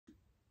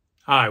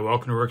Hi,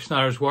 welcome to Rick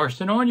Snider's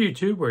Washington on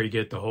YouTube, where you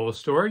get the whole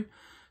story.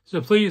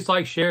 So please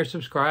like, share,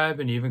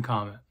 subscribe, and even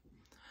comment.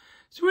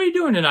 So what are you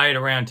doing tonight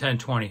around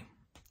 10:20?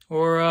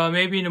 Or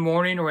maybe in the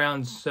morning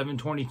around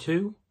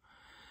 7:22?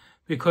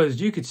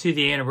 Because you could see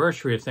the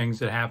anniversary of things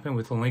that happened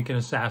with the Lincoln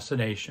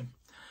assassination.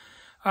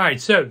 All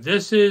right, so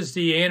this is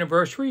the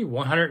anniversary,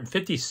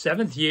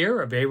 157th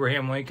year of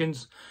Abraham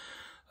Lincoln's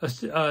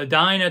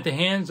dying at the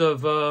hands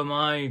of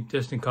my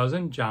distant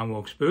cousin, John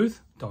Wilkes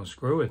Booth. Don't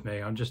screw with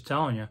me, I'm just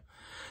telling you.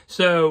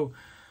 So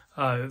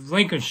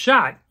Lincoln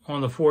shot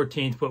on the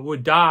 14th, but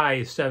would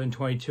die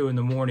 7:22 in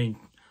the morning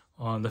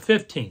on the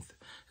 15th.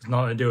 It's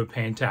nothing to do with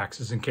paying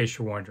taxes, in case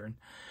you're wondering.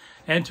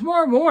 And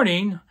tomorrow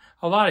morning,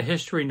 a lot of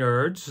history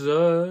nerds,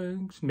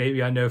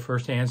 maybe I know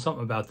firsthand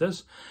something about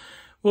this,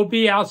 will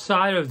be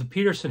outside of the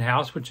Peterson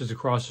House, which is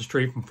across the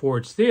street from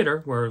Ford's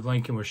Theater, where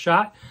Lincoln was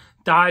shot,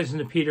 dies in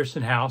the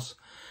Peterson House.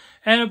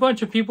 And a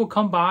bunch of people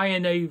come by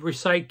and they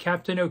recite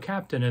Captain, O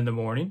Captain in the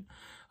morning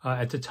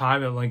at the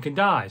time that Lincoln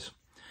dies.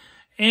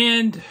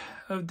 And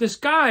this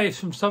guy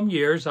from some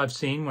years I've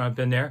seen when I've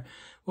been there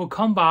will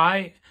come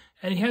by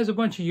and he has a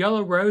bunch of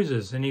yellow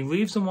roses and he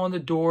leaves them on the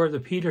door of the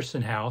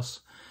Peterson House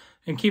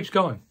and keeps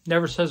going.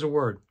 Never says a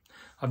word.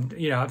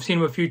 I've seen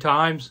him a few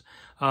times.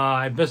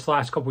 I've missed the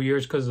last couple of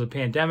years because of the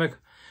pandemic.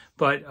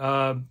 But,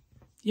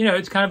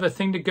 it's kind of a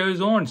thing that goes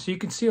on. So you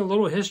can see a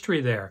little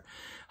history there.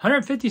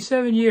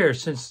 157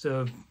 years since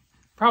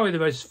probably the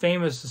most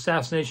famous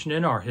assassination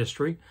in our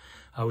history.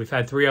 We've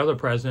had 3 other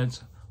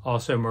presidents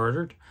also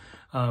murdered.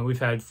 We've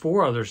had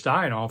 4 others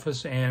die in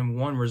office and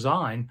 1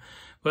 resign.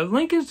 But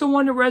Lincoln's the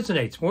one that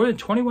resonates. More than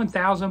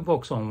 21,000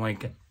 books on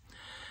Lincoln.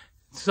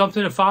 It's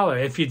something to follow.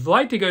 If you'd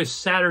like to go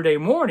Saturday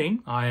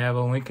morning, I have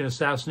a Lincoln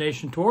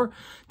assassination tour.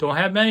 Don't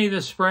have many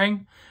this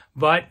spring,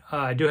 but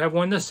I do have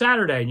one this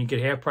Saturday. And you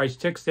get half-price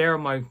tickets there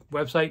on my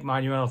website,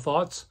 Monumental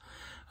Thoughts.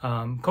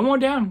 Come on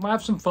down. We'll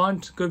have some fun.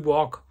 It's a good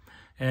walk.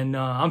 And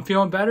I'm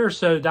feeling better.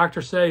 So the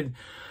doctor said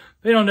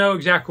they don't know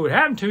exactly what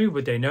happened to me,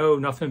 but they know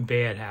nothing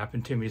bad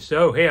happened to me.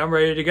 So, hey, I'm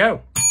ready to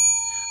go.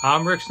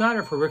 I'm Rick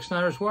Snider for Rick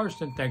Snider's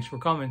Washington. Thanks for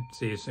coming.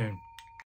 See you soon.